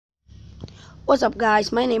What's up,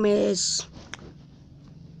 guys? My name is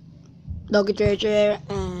Doggy Treasure,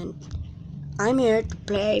 and I'm here to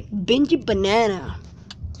play Benji Banana.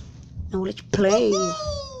 Now let's play.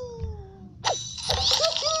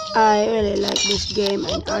 I really like this game,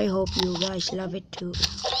 and I hope you guys love it too.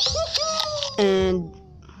 And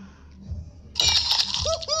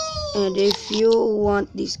if you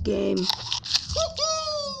want this game,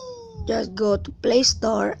 just go to Play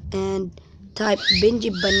Store and type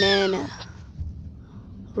Benji Banana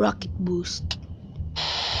Rocket Boost.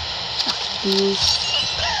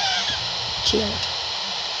 Chill.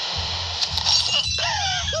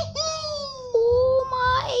 Oh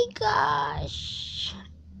my gosh.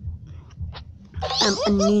 I'm a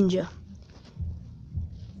ninja.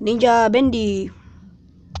 Ninja Bendy.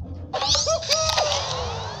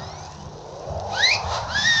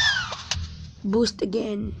 Boost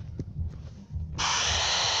again.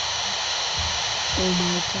 Oh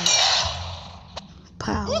my god.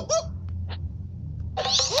 Pow.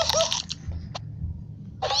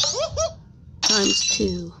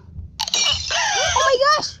 ×2. Oh my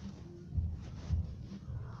gosh!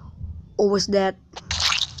 Or was that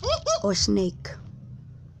a snake?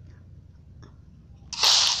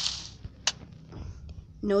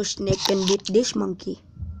 No snake can beat this monkey.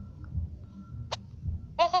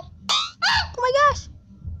 Oh my gosh!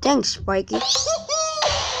 Thanks, Spikey.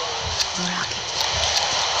 Rocket.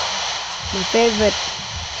 My favorite.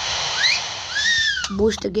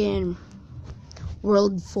 Boost again.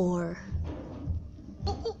 World 4.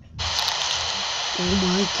 Oh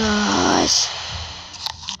my gosh.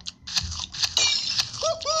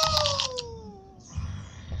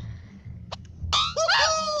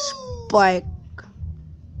 Spike.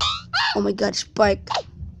 Oh my god, Spike.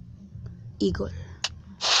 Eagle.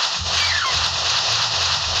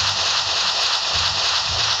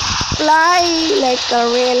 Fly like a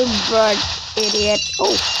real bird, idiot.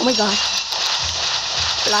 Oh my gosh.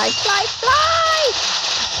 Fly, fly, fly.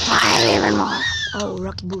 Fly even more. Oh,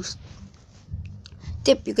 rocket boost.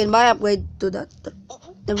 Tip, you can buy upgrade to that.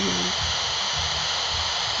 Never mind.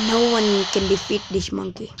 No one can defeat this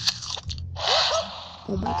monkey.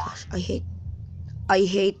 Oh my gosh, I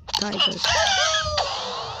hate tigers.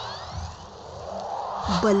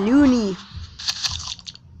 Balloony.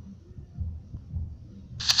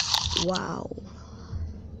 Wow.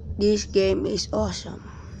 This game is awesome.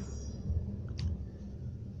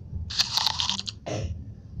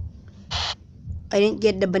 I didn't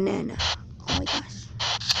get the banana. Oh my gosh.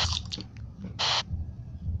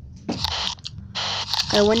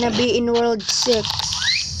 I wanna be in World 6.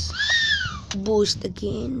 Boost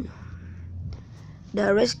again.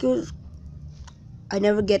 The rescue, I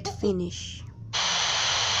never get to finish.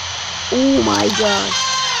 Oh my gosh.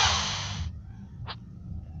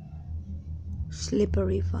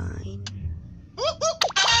 Slippery fine.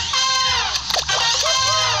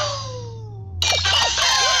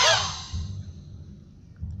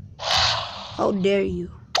 How dare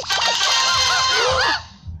you?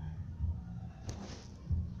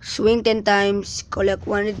 Swing 10 times, collect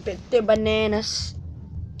 150 bananas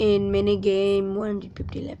in minigame,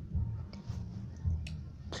 150 left.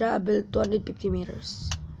 Travel 250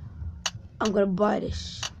 meters. I'm gonna buy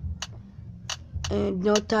this. And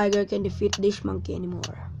no tiger can defeat this monkey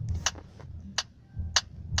anymore.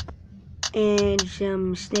 And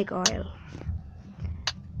some snake oil.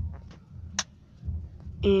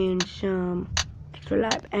 And some extra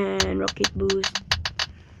life and rocket boost.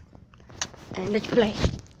 And let's play.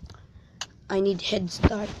 I need head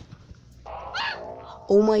start.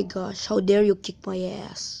 Oh my gosh, how dare you kick my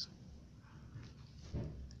ass.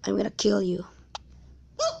 I'm gonna kill you.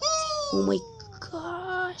 Oh my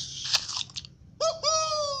gosh.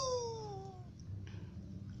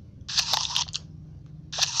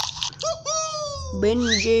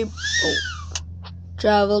 Benji. Oh.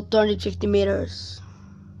 Travel 250 meters.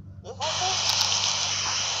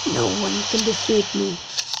 No one can defeat me.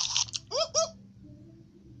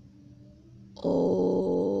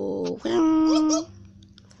 Oh.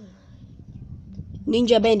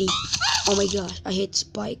 Ninja Bendy. Oh my gosh, I hate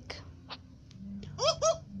Spike.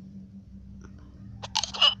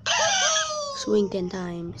 Swing 10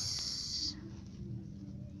 times.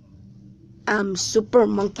 I'm Super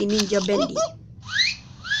Monkey Ninja Bendy.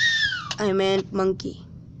 I meant monkey.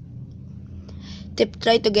 Tip,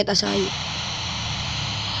 try to get aside.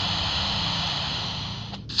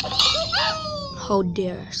 How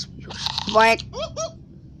dare you, Spike?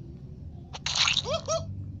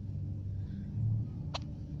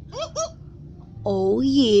 Oh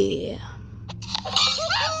yeah.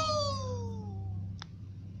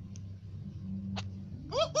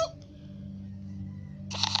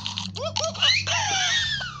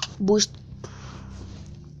 Boost.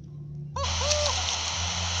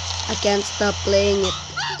 I can't stop playing it.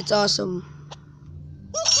 It's awesome.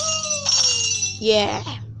 Yeah.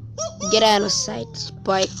 Get out of sight,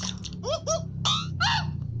 Spike.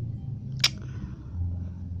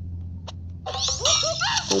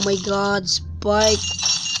 Oh my god, Spike.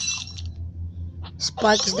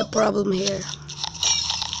 Spike is the problem here.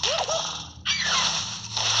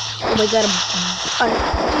 Oh my god,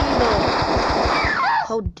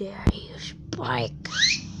 how dare you, Spike.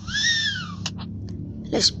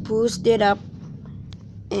 Let's boost it up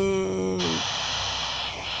and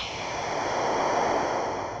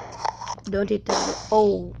don't hit that.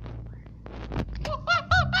 Oh.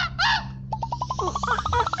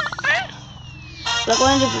 Like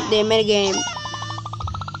 150 minigame.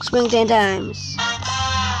 Swing 10 times.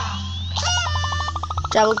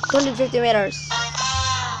 Travel 250 meters.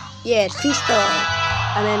 Yeah, 3 star.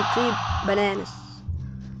 And then 3 bananas.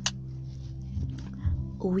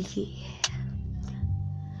 Oh yeah.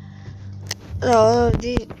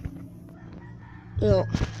 Oh,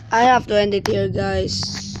 I have to end it here,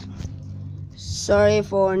 guys. Sorry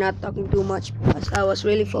for not talking too much, but I was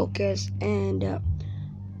really focused. And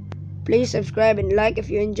please subscribe and like if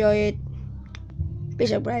you enjoy it. Please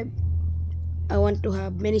subscribe. I want to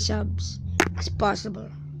have many subs as possible.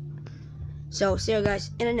 So see you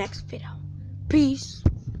guys in the next video. Peace.